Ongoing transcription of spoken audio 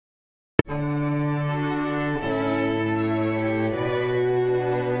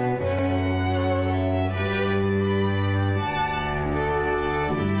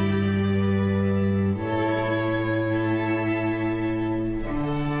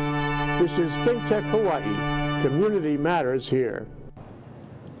This is ThinkTech Hawaii. Community matters here.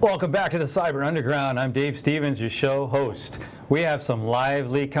 Welcome back to the Cyber Underground. I'm Dave Stevens, your show host. We have some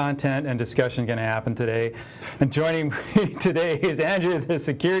lively content and discussion going to happen today. And joining me today is Andrew, the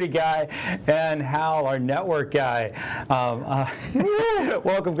security guy, and Hal, our network guy.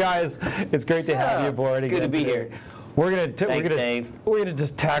 Welcome, guys. It's great to have you aboard again. Good to be today. here. We're gonna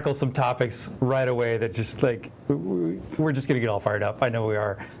just tackle some topics right away that just like we're just gonna get all fired up. I know we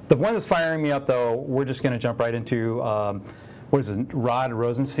are. The one that's firing me up, though, we're just gonna jump right into what is it? Rod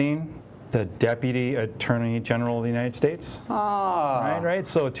Rosenstein, the Deputy Attorney General of the United States. Right.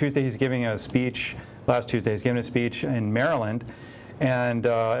 So Tuesday he's giving a speech. Last Tuesday he's giving a speech in Maryland. And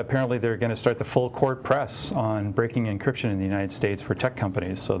apparently they're going to start the full court press on breaking encryption in the United States for tech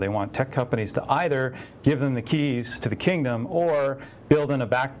companies. So they want tech companies to either give them the keys to the kingdom or build in a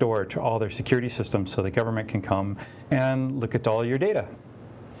backdoor to all their security systems so the government can come and look at all your data.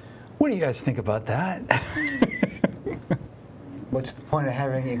 What do you guys think about that? What's the point of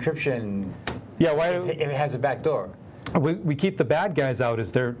having encryption if it has a backdoor? We keep the bad guys out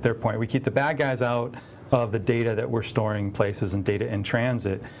is their point. We keep the bad guys out of the data that we're storing places and data in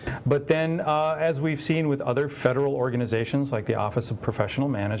transit. But then, as we've seen with other federal organizations like the Office of Professional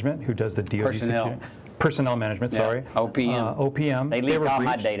Management, who does the DoD Personnel Management, sorry. OPM. OPM. They leaked all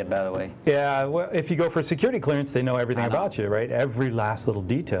my data, by the way. Yeah, well, if you go for security clearance, they know everything about you, right? Every last little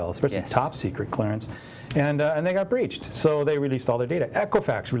detail, especially top secret clearance. And they got breached, so they released all their data.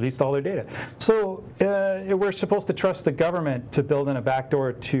 Equifax released all their data. So we're supposed to trust the government to build in a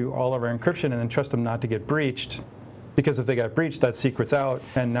backdoor to all of our encryption and then trust them not to get breached. Because if they got breached, that secret's out,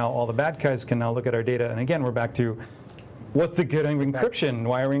 and now all the bad guys can now look at our data. And again, we're back to, what's the good of encryption?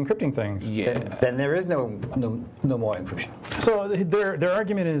 Why are we encrypting things? Yeah. Then there is no more encryption. So their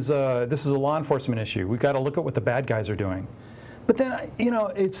argument is this is a law enforcement issue. We've got to look at what the bad guys are doing. But then,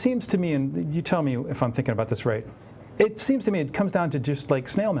 it seems to me, and you tell me if I'm thinking about this right, it seems to me it comes down to just like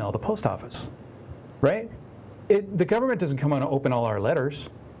snail mail, the post office, right? The government doesn't come on and open all our letters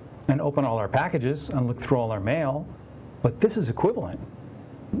and open all our packages and look through all our mail, but this is equivalent.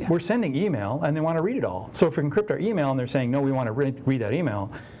 Yeah. We're sending email and they want to read it all. So if we encrypt our email and they're saying, no, we want to read that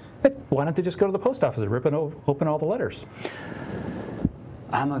email, why don't they just go to the post office and rip and open all the letters?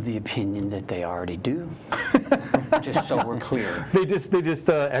 I'm of the opinion that they already do. Just so we're clear. They just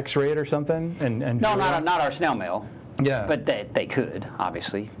X-ray it or something and no, not our snail mail. Yeah. But they could,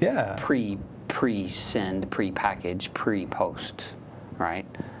 obviously. Yeah. Pre-send, pre-package, pre-post, right?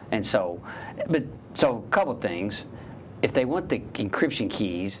 And so a couple things. If they want the encryption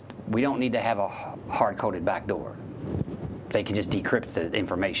keys, we don't need to have a hard-coded backdoor. They can just decrypt the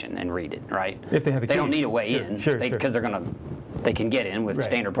information and read it, right? If they have the keys. They don't need a way in. Sure. Because they can get in with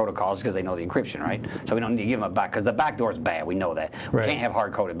standard protocols because they know the encryption, right? So we don't need to give them a back, because the backdoor is bad. We know that. We can't have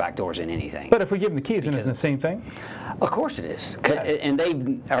hard-coded backdoors in anything. But if we give them the keys, then it's the same thing? Of course it is. And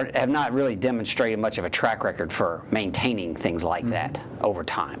they have not really demonstrated much of a track record for maintaining things like that over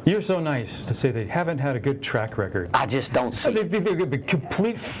time. You're so nice to say they haven't had a good track record. I just don't see it. They're going to be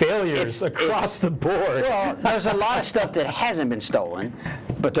complete failures across the board. Well, there's a lot of stuff that hasn't been stolen,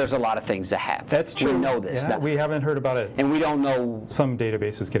 but there's a lot of things that have. That's true. We know this. Yeah, we haven't heard about it. And we don't know. Some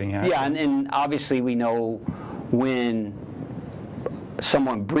databases getting hacked. Yeah, and obviously we know when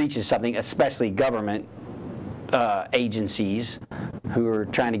someone breaches something, especially government agencies who are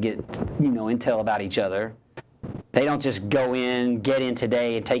trying to get intel about each other. They don't just go in, get in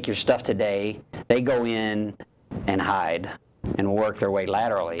today, and take your stuff today. They go in and hide and work their way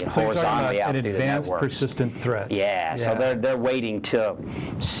laterally and horizontally out to the networks. An advanced persistent threat. Yeah, so they're waiting till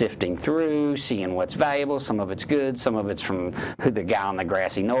sifting through, seeing what's valuable. Some of it's good, some of it's from the guy on the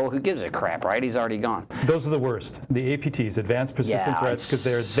grassy knoll. Who gives a crap, right? He's already gone. Those are the worst. The APTs, advanced persistent threats, because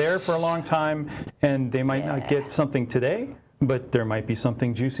they're there for a long time and they might not get something today, but there might be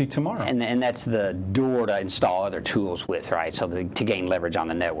something juicy tomorrow. And that's the door to install other tools with, right? So to gain leverage on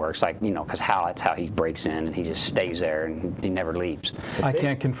the networks, like, because that's how he breaks in and he just stays there and he never leaves. I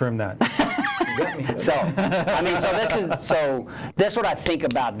can't confirm that. So that's what I think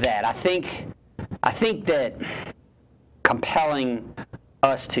about that. I think that compelling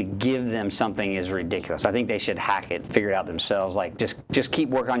us to give them something is ridiculous. I think they should hack it, figure it out themselves. Like, just keep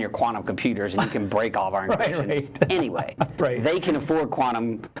working on your quantum computers and you can break all of our encryption anyway. They can afford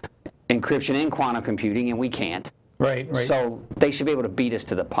quantum encryption and quantum computing, and we can't. Right. So they should be able to beat us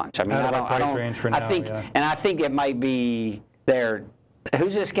to the punch. I mean, I think it might be their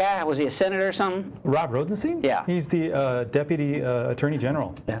Who's this guy? Was he a senator or something? Rob Rosenstein? Yeah. He's the Deputy Attorney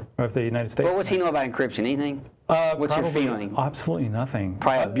General of the United States. Well, what's he know about encryption? Anything? What's your feeling? Absolutely nothing.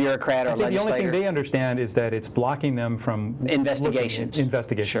 Probably a bureaucrat or legislator. The only thing they understand is that it's blocking them from investigations.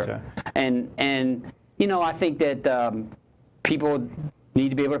 Investigations, sure. And you know, I think that people need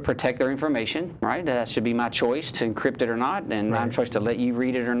to be able to protect their information, right? That should be my choice to encrypt it or not, and my choice to let you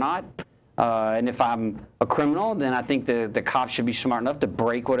read it or not. And if I'm a criminal, then I think the cops should be smart enough to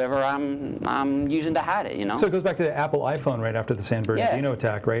break whatever I'm using to hide it, you know? So it goes back to the Apple iPhone right after the San Bernardino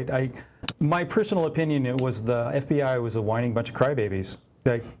attack, right? My personal opinion, it was the FBI was a whining bunch of crybabies.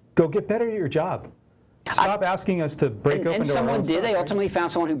 Like, go get better at your job. Stop asking us to break open. And someone did. They ultimately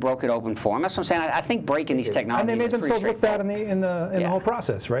found someone who broke it open for them. That's what I'm saying. I think breaking these technologies. And they made themselves look bad in the whole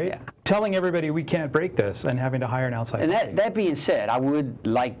process, right? Yeah. Telling everybody we can't break this and having to hire an outside. And that being said, I would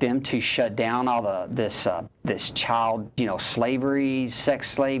like them to shut down all this child, slavery,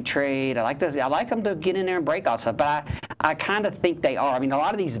 sex slave trade. I like them to get in there and break all stuff. But I kind of think they are. I mean, a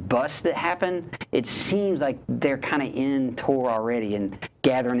lot of these busts that happen, it seems like they're kind of in Tor already and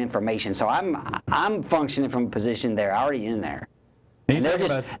gathering information. So I'm functioning from a position they're already in there. And you're talking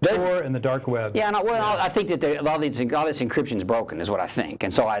about Tor and the dark web. Yeah, I think that all this encryption is broken, is what I think.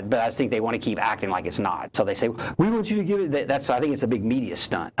 And so I just think they want to keep acting like it's not. So they say, we want you to give it. I think it's a big media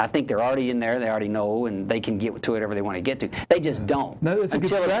stunt. I think they're already in there. They already know, and they can get to whatever they want to get to. They just don't. No, it's a good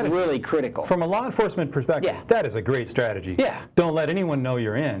strategy. It's really critical. From a law enforcement perspective, that is a great strategy. Yeah. Don't let anyone know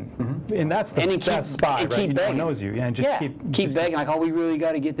you're in. And that's the best spot, right? Keep begging. No one knows you. And just keep begging, like, oh, we really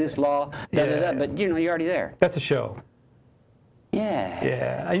got to get this law. But, you're already there. That's a show. Yeah.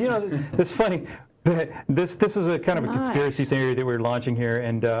 Yeah. It's funny. This is a kind of a conspiracy theory that we're launching here.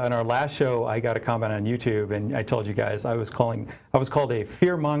 And on our last show, I got a comment on YouTube, and I told you guys I was called a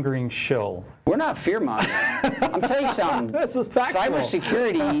fear-mongering shill. We're not fear-mongering. I'm telling you something. This is factual.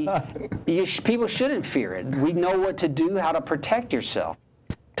 Cybersecurity, people shouldn't fear it. We know what to do, how to protect yourself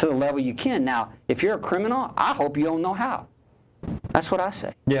to the level you can. Now, if you're a criminal, I hope you don't know how. That's what I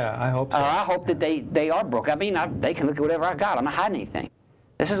say. Yeah, I hope so. I hope that they are broke. I mean, they can look at whatever I got. I'm not hiding anything.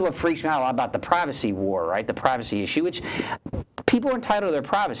 This is what freaks me out a lot about the privacy war, right? The privacy issue, which people are entitled to their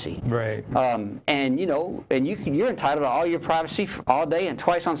privacy. Right. And you're entitled to all your privacy all day and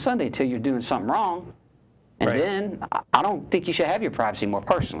twice on Sunday until you're doing something wrong. And then I don't think you should have your privacy more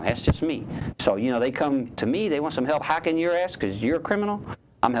personally. That's just me. So, they come to me, they want some help hacking your ass because you're a criminal.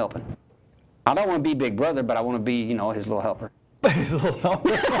 I'm helping. I don't want to be Big Brother, but I want to be, his little helper. His little helper.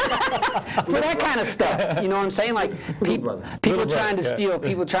 For that kind of stuff, you know what I'm saying? Like people trying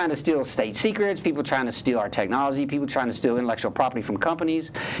to steal state secrets, people trying to steal our technology, people trying to steal intellectual property from companies.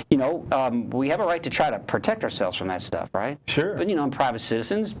 We have a right to try to protect ourselves from that stuff, right? Sure. But private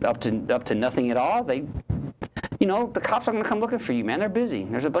citizens, up to nothing at all, the cops are going to come looking for you, man. They're busy.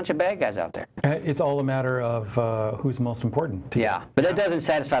 There's a bunch of bad guys out there. It's all a matter of who's most important to you. But that doesn't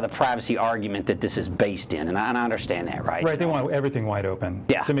satisfy the privacy argument that this is based in, and I understand that, right? Right. They want everything wide open.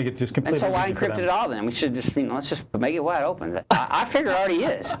 Yeah. To make it just completely. And so why encrypt it all then? We should just, let's just make it wide open. I figure it already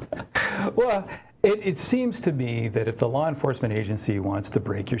is. Well, it seems to me that if the law enforcement agency wants to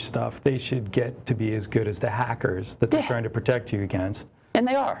break your stuff, they should get to be as good as the hackers that they're trying to protect you against. And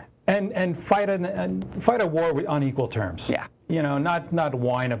they are. And fight a war on equal terms. Yeah. Not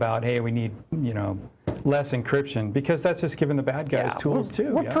whine about, hey, we need, less encryption, because that's just giving the bad guys tools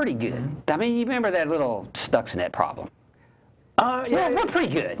too. We're pretty good. I mean, you remember that little Stuxnet problem? We're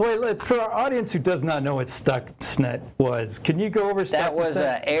pretty good. Wait, for our audience who does not know what Stuxnet was, can you go over Stuxnet? That was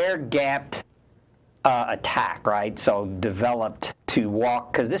an air-gapped attack, right? So developed to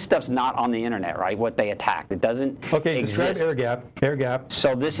walk, because this stuff's not on the internet, right? What they attacked, it doesn't exist. Describe air gap.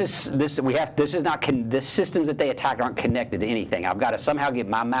 So this systems that they attacked aren't connected to anything. I've got to somehow get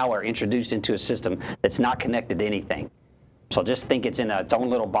my malware introduced into a system that's not connected to anything. So just think it's in its own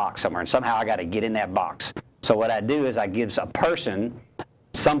little box somewhere, and somehow I got to get in that box. So what I do is I give a person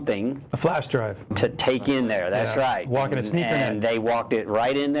something, a flash drive, to take in there. That's right. Walking a sneaker net. And they walked it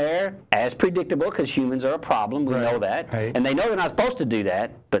right in there, as predictable, because humans are a problem. We know that. Right. And they know they're not supposed to do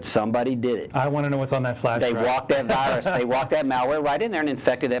that, but somebody did it. I want to know what's on that flash drive. They walked that virus, they walked that malware right in there and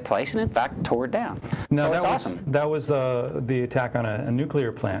infected that place, and in fact tore it down. No, so that was awesome. That was the attack on a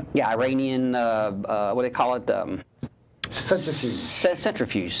nuclear plant. Yeah, Iranian. What do they call it?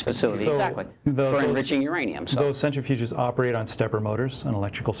 Centrifuge facility, so exactly, for enriching uranium. So. Those centrifuges operate on stepper motors, an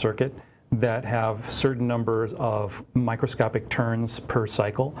electrical circuit that have certain numbers of microscopic turns per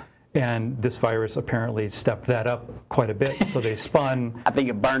cycle, And this virus apparently stepped that up quite a bit. So they spun. I think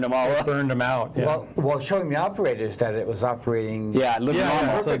it burned them all up. Burned them out. Yeah. Well, showing the operators that it was operating. Yeah, it looked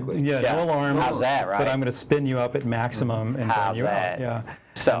normal. So, no alarms. How's that, right? But I'm going to spin you up at maximum and burn you out. Yeah.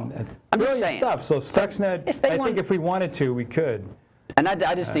 So, I'm just saying. Stuff. So Stuxnet, I think if we wanted to, we could. And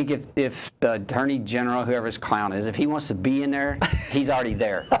I just think if the Attorney General, whoever his clown is, if he wants to be in there, he's already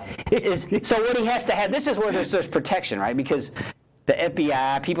there. So what he has to have, this is where there's protection, right? Because the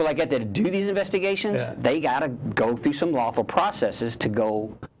FBI, people like that do these investigations, they got to go through some lawful processes to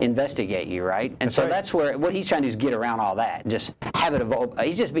go investigate you, right? And that's where what he's trying to do is get around all that. Just have it evolve.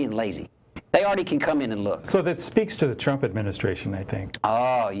 He's just being lazy. They already can come in and look. So that speaks to the Trump administration, I think.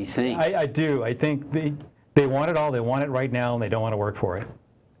 Oh, you think? I do. I think they want it all. They want it right now, and they don't want to work for it.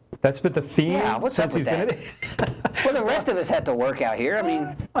 That's been the theme since he's been. Well, the rest of us have to work out here. I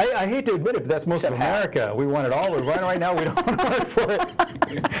mean, I hate to admit it, but that's most of America. We want it all. We're running right now. We don't want to work for it.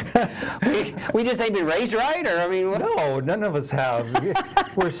 we just ain't been raised right, or I mean, what? No, none of us have.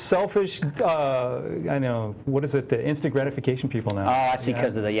 We're selfish. I know. What is it? The instant gratification people now. Oh, I see.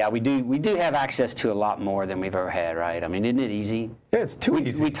 Because of the we do have access to a lot more than we've ever had, right? I mean, isn't it easy? Yeah, it's too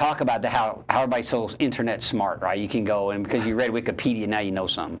easy. We talk about how everybody's so internet smart, right? You can go and because you read Wikipedia, now you know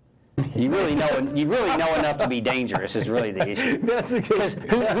something. You really know enough to be dangerous is really the issue. Because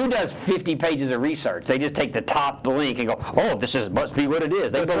who does 50 pages of research? They just take the link and go, oh, must be what it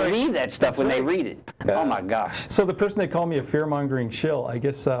is. They believe that stuff when they read it. Yeah. Oh my gosh. So the person that called me a fear-mongering shill, I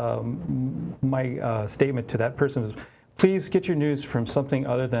guess my statement to that person was, please get your news from something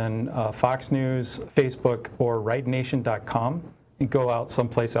other than Fox News, Facebook, or rightnation.com. And go out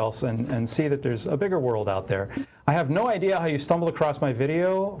someplace else and see that there's a bigger world out there. I have no idea how you stumbled across my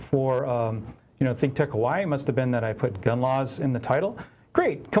video for ThinkTech Hawaii. It must have been that I put gun laws in the title.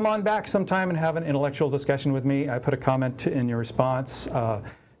 Great, come on back sometime and have an intellectual discussion with me. I put a comment in your response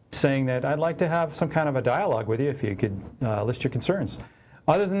saying that I'd like to have some kind of a dialogue with you if you could list your concerns.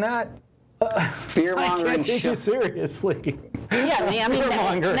 Other than that, fear-mongering. I can't take you seriously. Yeah, I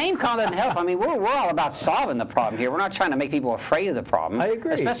mean, name call doesn't help. I mean, we're all about solving the problem here. We're not trying to make people afraid of the problem. I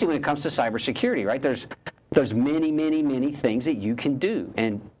agree. Especially when it comes to cybersecurity, right? There's many, many, many things that you can do,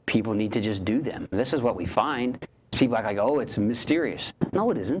 and people need to just do them. This is what we find. People act like, oh, it's mysterious. No,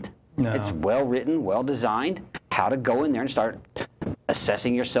 it isn't. No. It's well written, well designed. How to go in there and start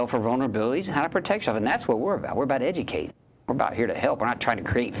assessing yourself for vulnerabilities and how to protect yourself, and that's what we're about. We're about educating. We're about here to help. We're not trying to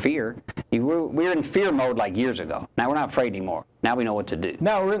create fear. We were in fear mode like years ago. Now we're not afraid anymore. Now we know what to do.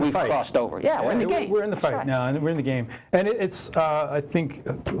 Now we're in the fight. We've crossed over. Yeah, we're in the game. We're in the fight now, and we're in the game. And it's, I think,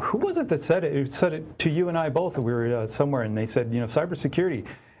 who was it that said it? It said it to you and I both. We were somewhere, and they said, cybersecurity,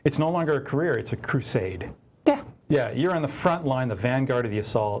 it's no longer a career, it's a crusade. Yeah. Yeah, you're on the front line, the vanguard of the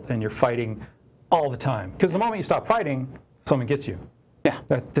assault, and you're fighting all the time. Because the moment you stop fighting, someone gets you. Yeah.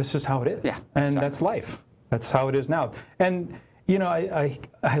 That's just how it is. Yeah. And that's life. That's how it is now. And I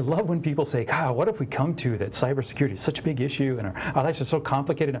love when people say, God, what if we come to that cybersecurity is such a big issue and our lives are so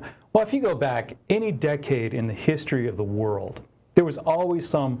complicated? Well, if you go back any decade in the history of the world, there was always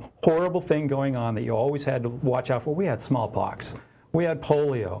some horrible thing going on that you always had to watch out for. We had smallpox. We had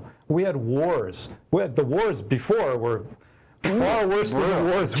polio. We had wars. The wars before were far worse than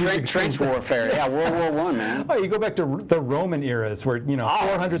the wars. Trench warfare. Yeah, World War I, man. Oh, you go back to the Roman eras where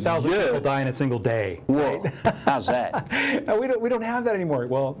 400,000 people die in a single day. Whoa, right? How's that? We don't have that anymore.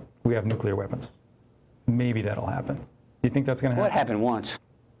 Well, we have nuclear weapons. Maybe that'll happen. Do you think that's going to happen? What happened once?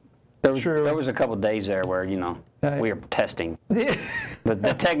 There was a couple of days there where we were testing.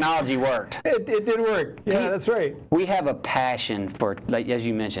 The technology worked. It did work. Yeah, that's right. We have a passion for, like as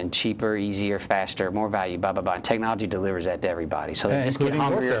you mentioned, cheaper, easier, faster, more value, blah, blah, blah. And technology delivers that to everybody. So they just get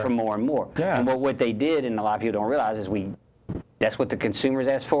hungrier for more and more. Yeah. And what they did, and a lot of people don't realize, is that's what the consumers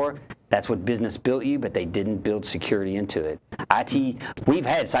asked for. That's what business built you, but they didn't build security into it. IT, we've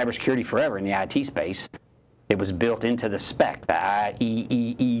had cybersecurity forever in the IT space. It was built into the spec, the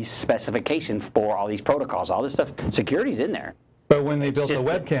IEEE specification for all these protocols, all this stuff. Security's in there. But when they built the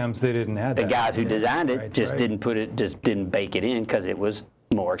webcams, they didn't add that. The guys who designed it didn't bake it in because it was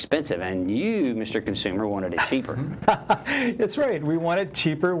more expensive. And you, Mr. Consumer, wanted it cheaper. That's right. We want it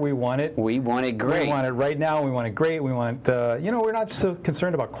cheaper. We want it great. We want it right now. We want it great. We want, we're not so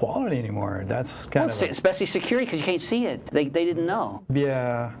concerned about quality anymore. That's kind of especially security because you can't see it. They didn't know.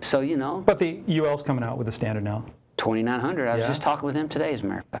 Yeah. So, But the UL's coming out with a standard now. 2900. I was just talking with him today, as a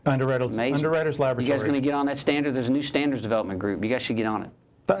matter of fact. Underwriters Laboratory. You guys going to get on that standard? There's a new standards development group. You guys should get on it.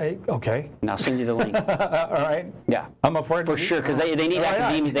 Okay. And I'll send you the link. All right. Yeah. I'm up for it. For sure, because they need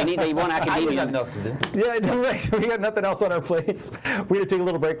academia. They want academia. Nothing else to do. Yeah, right. We got nothing else on our plates. We're going to take a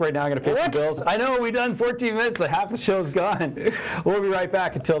little break right now. I'm going to pay some bills. I know, we've done 14 minutes, but half the show's gone. We'll be right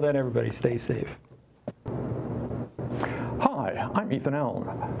back. Until then, everybody stay safe. Hi, I'm Ethan Allen,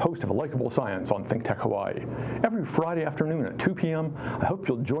 host of A Likeable Science on ThinkTech Hawaii. Every Friday afternoon at 2 p.m., I hope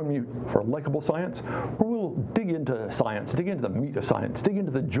you'll join me for A Likeable Science, where we'll dig into science, dig into the meat of science, dig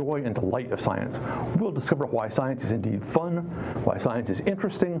into the joy and delight of science. We'll discover why science is indeed fun, why science is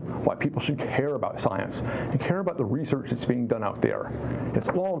interesting, why people should care about science, and care about the research that's being done out there. It's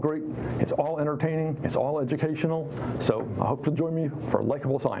all great, it's all entertaining, it's all educational, so I hope you'll join me for A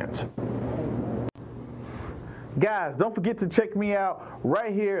Likeable Science. Guys, don't forget to check me out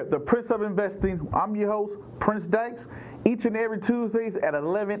right here, The Prince of Investing. I'm your host, Prince Dykes. Each and every Tuesdays at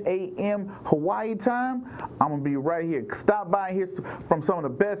 11 a.m. Hawaii time, I'm going to be right here. Stop by and hear from some of the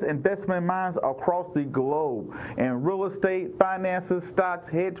best investment minds across the globe. And real estate, finances, stocks,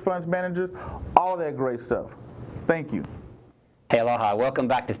 hedge funds managers, all that great stuff. Thank you. Hey, aloha. Welcome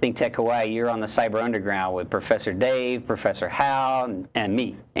back to ThinkTech Hawaii. You're on the Cyber Underground with Professor Dave, Professor Hal, and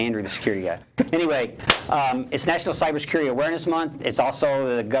me, Andrew, the security guy. Anyway, it's National Cybersecurity Awareness Month. It's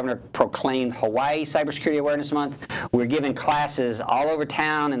also the governor proclaimed Hawaii Cybersecurity Awareness Month. We're giving classes all over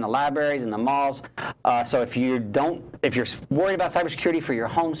town in the libraries and the malls. So if you're worried about cybersecurity for your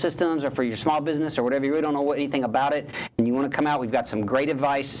home systems or for your small business or whatever, you really don't know anything about it, and you want to come out, we've got some great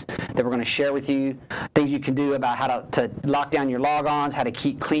advice that we're going to share with you. Things you can do about how to lock down your logons, how to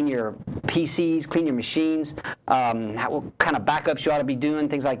clean your PCs, clean your machines, what kind of backups you ought to be doing,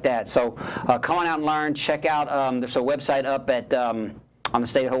 things like that. So come on out and learn. Check out, there's a website up at on the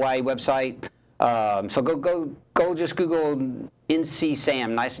State of Hawaii website. So go just Google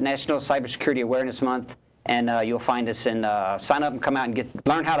NCSAM, National Cybersecurity Awareness Month, and you'll find us and sign up and come out and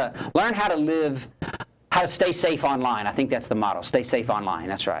learn how to stay safe online. I think that's the motto. Stay safe online.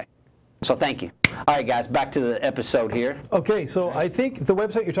 That's right. So thank you. All right, guys, back to the episode here. Okay, so I think the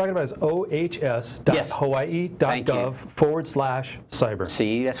website you're talking about is ohs.hawaii.gov/cyber.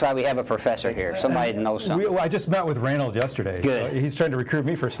 See, that's why we have a professor here. Somebody knows something. I just met with Reynold yesterday. Good. So he's trying to recruit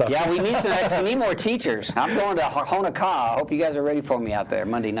me for stuff. Yeah, we need more teachers. I'm going to Honaka. I hope you guys are ready for me out there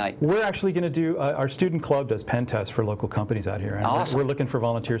Monday night. We're actually going to do, our student club does pen tests for local companies out here. And awesome. We're looking for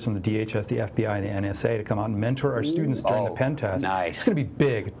volunteers from the DHS, the FBI, and the NSA to come out and mentor our students during the pen test. Nice. It's going to be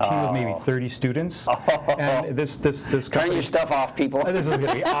big. A team of maybe 30 students. And this company, turn your stuff off, people. This is going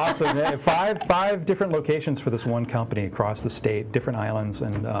to be awesome. Five different locations for this one company across the state, different islands,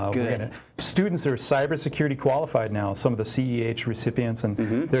 and students are cybersecurity qualified now. Some of the CEH recipients, and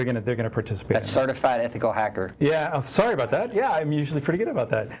they're going to participate. That's certified ethical hacker. Yeah. Sorry about that. Yeah, I'm usually pretty good about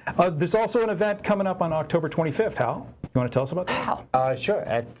that. There's also an event coming up on October 25th. Hal, you want to tell us about that? Sure.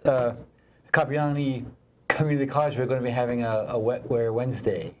 At Kapi'olani Community College, we're going to be having a Wet Wear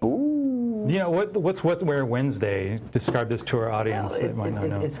Wednesday. Ooh. You know, what's Wet Wear Wednesday? Describe this to our audience that might not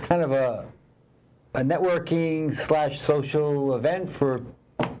know. It's kind of a networking / social event for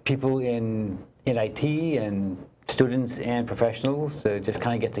people in IT and students and professionals to just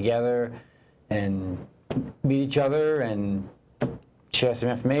kind of get together and meet each other and share some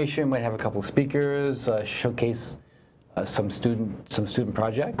information. Might have a couple of speakers, showcase some student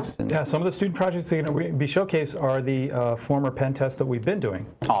projects. Yeah, some of the student projects that are going to be showcased are the former pen tests that we've been doing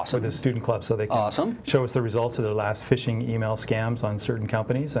with the student club, so they can show us the results of their last phishing email scams on certain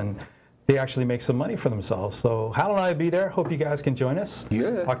companies, and they actually make some money for themselves. So Hal and I will be there. Hope you guys can join us.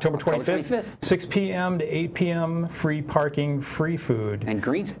 Yeah. October 25th, 6 p.m. to 8 p.m., free parking, free food. And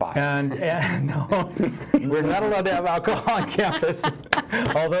green spot. And no, we're not allowed to have alcohol on campus.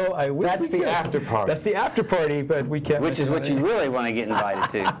 Although I wish that's the after party. That's the after party, but we can't. Which is what you really want to get invited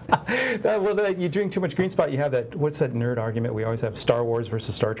to. Well, you drink too much green spot, you have that. What's that nerd argument we always have? Star Wars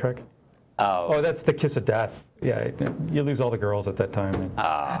versus Star Trek. Oh, that's the kiss of death. Yeah, you lose all the girls at that time.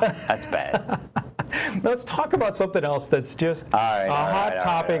 That's bad. Let's talk about something else that's just a hot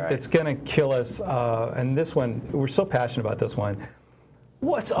topic that's going to kill us. And this one, we're so passionate about this one.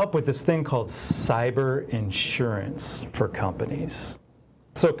 What's up with this thing called cyber insurance for companies?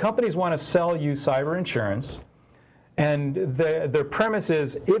 So companies want to sell you cyber insurance, and their premise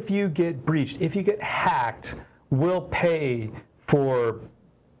is if you get breached, if you get hacked, we'll pay for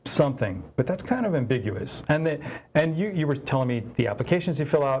something. But that's kind of ambiguous. And you were telling me the applications you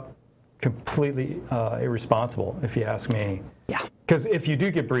fill out, completely irresponsible, if you ask me. Yeah. Because if you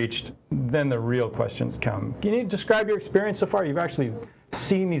do get breached, then the real questions come. Can you describe your experience so far? You've actually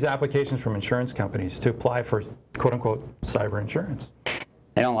seen these applications from insurance companies to apply for quote-unquote cyber insurance.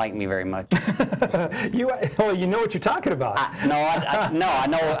 They don't like me very much. Well, you know what you're talking about. I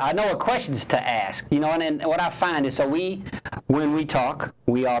know what questions to ask. You know, and what I find is, when we talk,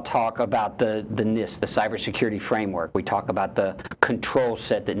 we all talk about the NIST, the cybersecurity framework. We talk about the control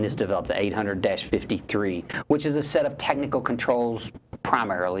set that NIST developed, the 800-53, which is a set of technical controls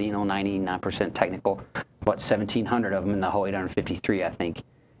primarily, 99% technical, 1,700 of them in the whole 853, I think.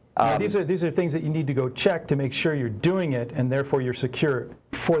 These are things that you need to go check to make sure you're doing it, and therefore you're secure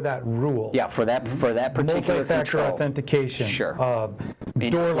for that rule. Yeah, for that particular multi-factor control. authentication. Sure.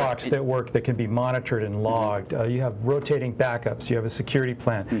 Door locks that work that can be monitored and logged. You have rotating backups. You have a security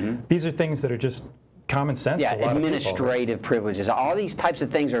plan. These are things that are just common sense. Yeah, to a lot administrative of people. privileges. All these types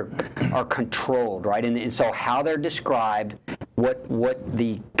of things are controlled, right? And so how they're described, what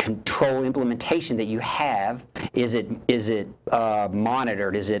the control implementation that you have, is it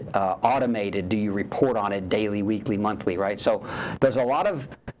monitored? Is it automated? Do you report on it daily, weekly, monthly, right? So there's a lot of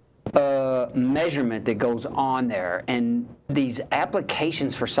measurement that goes on there, and these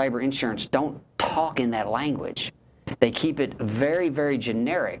applications for cyber insurance don't talk in that language. They keep it very, very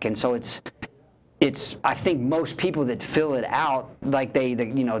generic, and so it's I think most people that fill it out, like do you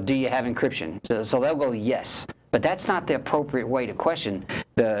have encryption? So they'll go yes, but that's not the appropriate way to question.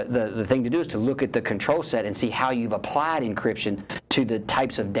 The thing to do is to look at the control set and see how you've applied encryption to the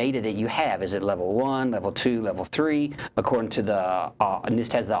types of data that you have. Is it level 1, level 2, level 3, according to the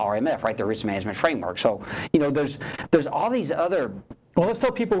NIST has the RMF, right, the risk management framework. So there's all these other. Well, let's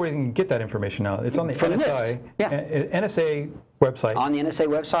tell people where you can get that information now. It's on the NSA, NSA website. On the NSA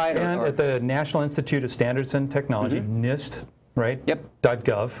website? And at the National Institute of Standards and Technology, NIST, right? Yep.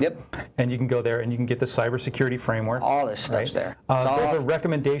 .gov. Yep. And you can go there and you can get the cybersecurity framework. All this stuff's there. Those are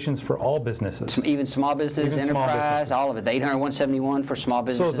recommendations for all businesses. Even small business, enterprise, all of it. The 800-171 for small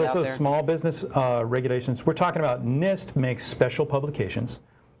businesses so out there. So small business regulations. We're talking about NIST makes special publications.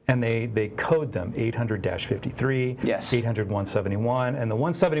 And they code them 800-53, yes. 800-171, and the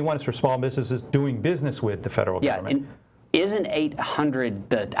 171 is for small businesses doing business with the federal government. And isn't 800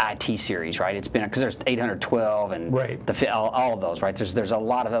 the IT series, right? It's been, because there's 812 and all of those, right? There's a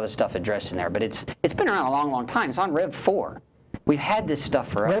lot of other stuff addressed in there, but it's been around a long, long time. It's on Rev 4. We've had this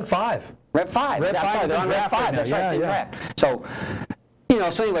stuff forever. Rev 5. Rev 5. Rev 5 is on Rev 5. That's right. It's in draft. So.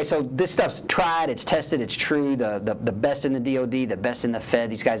 So anyway, so this stuff's tried, it's tested, it's true. The best in the DoD, the best in the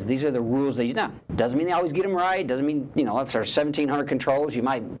Fed. These guys, these are the rules they use. Now, doesn't mean they always get them right. Doesn't mean if there's 1,700 controls, you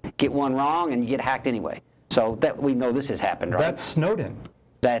might get one wrong and you get hacked anyway. So that we know this has happened, right? That's Snowden.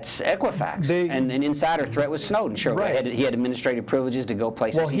 That's Equifax. And an insider threat was Snowden. Sure, right. He had administrative privileges to go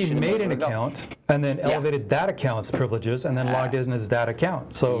places. Well, he made an account and then elevated that account's privileges and then logged in as that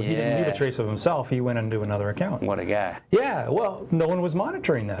account. So he didn't leave a trace of himself. He went into another account. What a guy. Yeah, well, no one was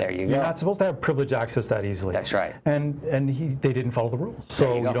monitoring that. There you go. You're not supposed to have privileged access that easily. That's right. And they didn't follow the rules.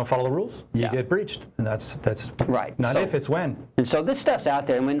 So you don't follow the rules, you get breached. And that's right. Not if, it's when. And so this stuff's out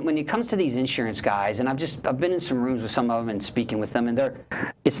there. And when it comes to these insurance guys, and I've been in some rooms with some of them and speaking with them, and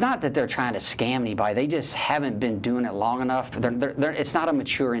it's not that they're trying to scam anybody. They just haven't been doing it long enough. It's not a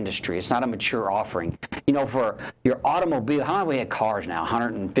mature industry. It's not a mature offering. For your automobile, how long have we had cars now?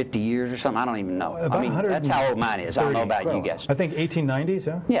 150 years or something? I don't even know. That's how old mine is. I don't know about you guys. I think 1890s,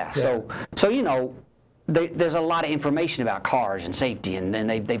 yeah? Yeah. So there's a lot of information about cars and safety, and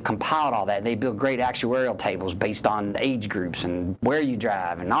they've compiled all that. They build great actuarial tables based on age groups and where you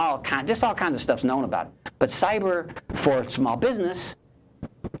drive and all kinds of stuff's known about it. But cyber for small business,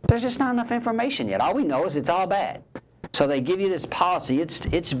 there's just not enough information yet. All we know is it's all bad. So they give you this policy.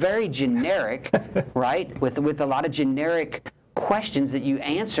 It's very generic, right? With a lot of generic questions that you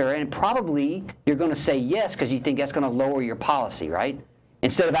answer, and probably you're going to say yes because you think that's going to lower your policy, right?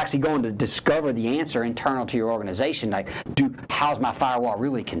 Instead of actually going to discover the answer internal to your organization, like, how's my firewall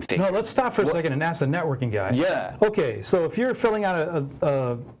really configured? No, let's stop for a second and ask the networking guy. Yeah. Okay, so if you're filling out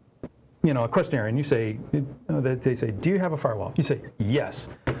a questionnaire and you say, they say, do you have a firewall? You say, yes.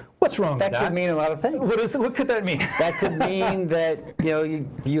 What's wrong with that? That could mean a lot of things. What could that mean? That could mean that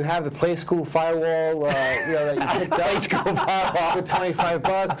you have the Play School firewall that you picked up school firewall for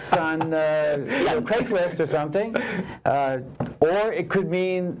 $25 on Craigslist or something, or it could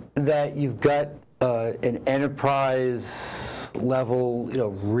mean that you've got an enterprise level,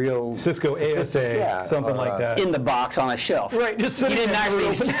 real Cisco ASA, something like that. In the box on a shelf. Right, just you didn't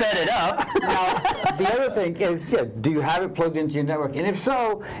actually set it up. Now, the other thing is, do you have it plugged into your network? And if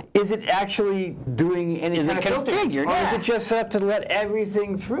so, is it actually doing any kind of filtering? Or is it just set up to let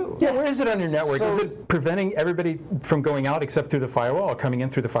everything through? Yeah, where is it on your network? Is it preventing everybody from going out except through the firewall or coming in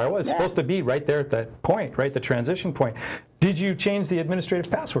through the firewall? It's supposed to be right there at that point, right, the transition point. Did you change the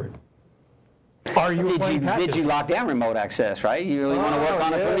administrative password? Are you applying patches? Did you lock down remote access, right? You really want to work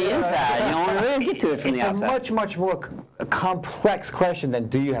on it from the inside. You don't want to really get to it from the outside. It's a much more complex question than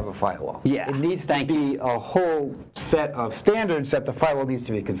do you have a firewall? Yeah. It needs to be a whole set of standards that the firewall needs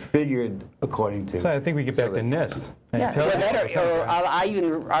to be configured according to. So I think we get back to NIST. And Yeah, tell us better. what it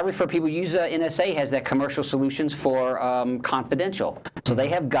sounds like. I refer people use NSA has that commercial solutions for confidential. So they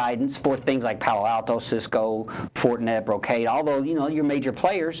have guidance for things like Palo Alto, Cisco, Fortinet, Brocade, all those, your major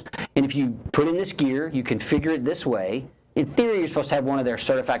players. And if you put in this gear, you configure it this way. In theory, you're supposed to have one of their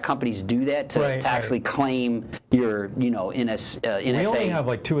certified companies do that to actually claim your, NSA. We only have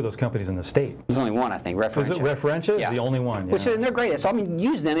like 2 of those companies in the state. There's only one, I think. Referentia. Is it Referentia? Yeah. Is the only one. Yeah. Which they're great. So I mean,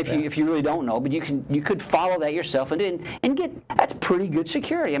 use them if you really don't know. But you could follow that yourself and get that's pretty good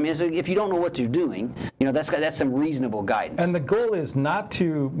security. I mean, if you don't know what you're doing, that's some reasonable guidance. And the goal is not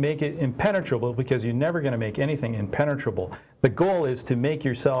to make it impenetrable, because you're never going to make anything impenetrable. The goal is to make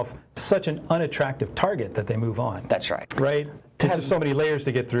yourself such an unattractive target that they move on. That's right. Right? There's just so many layers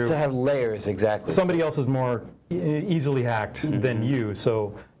to get through. To have layers, exactly. Somebody else is more easily hacked than you,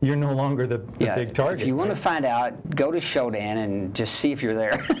 so you're no longer the big target. If you want to find out, go to Shodan and just see if you're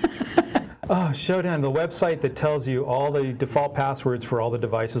there. Oh, Shodan, the website that tells you all the default passwords for all the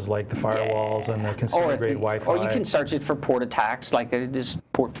devices, like the firewalls and the consumer-grade Wi-Fi. Or you can search it for port attacks, like this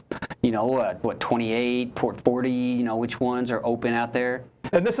port, what 28, port 40, which ones are open out there.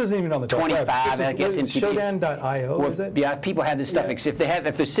 And this isn't even on the dark 25, web. I guess. Shodan.io, is it? Yeah, people have this stuff. If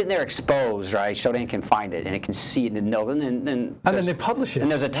they're sitting there exposed, right? Shodan can find it and it can see it and know. And then they publish it.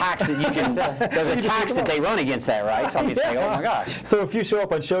 And there's attacks that you can. There's attacks that they run against that, right? So I'm just like, oh my gosh. So if you show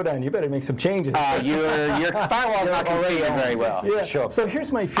up on Shodan, you better make some changes. Your firewall's not configured very well. Yeah. Sure. So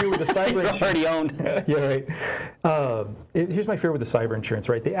here's my fear with the cyber insurance. Already owned. Yeah, right. Here's my fear with the cyber insurance,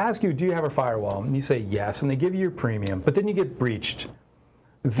 right? They ask you, do you have a firewall? And you say yes, and they give you your premium, but then you get breached.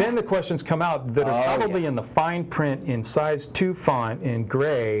 Then the questions come out that are probably in the fine print in size 2 font in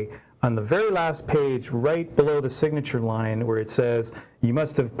gray on the very last page right below the signature line, where it says you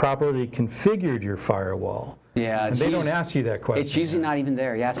must have properly configured your firewall. Yeah, and they don't ask you that question. It's usually not even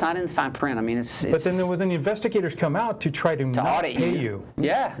there. Yeah, it's not in the fine print. I mean, it's but then the investigators come out to try to not audit pay you.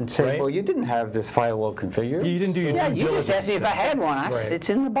 Yeah. And say, right? well, you didn't have this firewall configured. You didn't do your due you just diligence. asked me if I had one. It's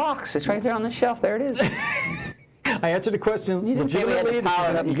in the box. It's right there on the shelf. There it is. I answered the question legitimately.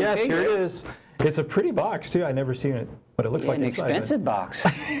 Yes, here it is. It's a pretty box too. I've never seen it, but it looks like an inside. Expensive box.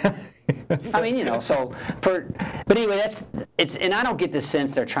 I mean, but anyway, and I don't get the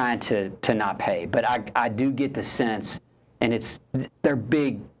sense they're trying to not pay, but I do get the sense, and they're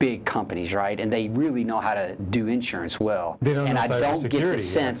big companies, right? And they really know how to do insurance well. They don't and know I don't get the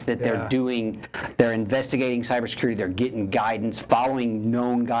sense that they're investigating cybersecurity, they're getting guidance, following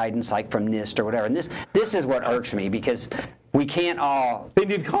known guidance like from NIST or whatever. And this is what irks me, because we can't all. They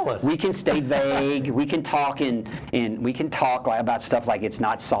need to call us. We can stay vague. We can talk we can talk about stuff like it's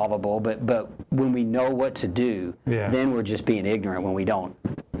not solvable. But when we know what to do, then we're just being ignorant when we don't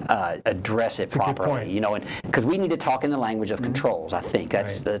address it properly. And because we need to talk in the language of controls. I think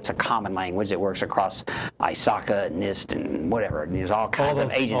that's a common language that works across ISACA, NIST, and whatever. And there's all kinds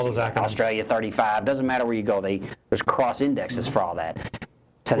of agencies. Australia 35. Doesn't matter where you go. There's cross indexes for all that.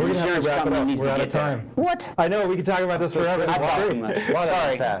 So we're going to have to wrap it up. We're out of time. What? I know, we can talk about this forever. I talk too much.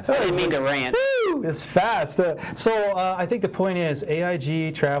 Sorry. I didn't mean to rant. Woo! It's fast. So I think the point is,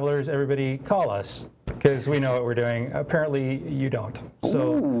 AIG, travelers, everybody, call us, because we know what we're doing. Apparently, you don't.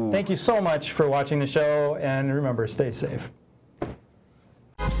 So thank you so much for watching the show, and remember, stay safe.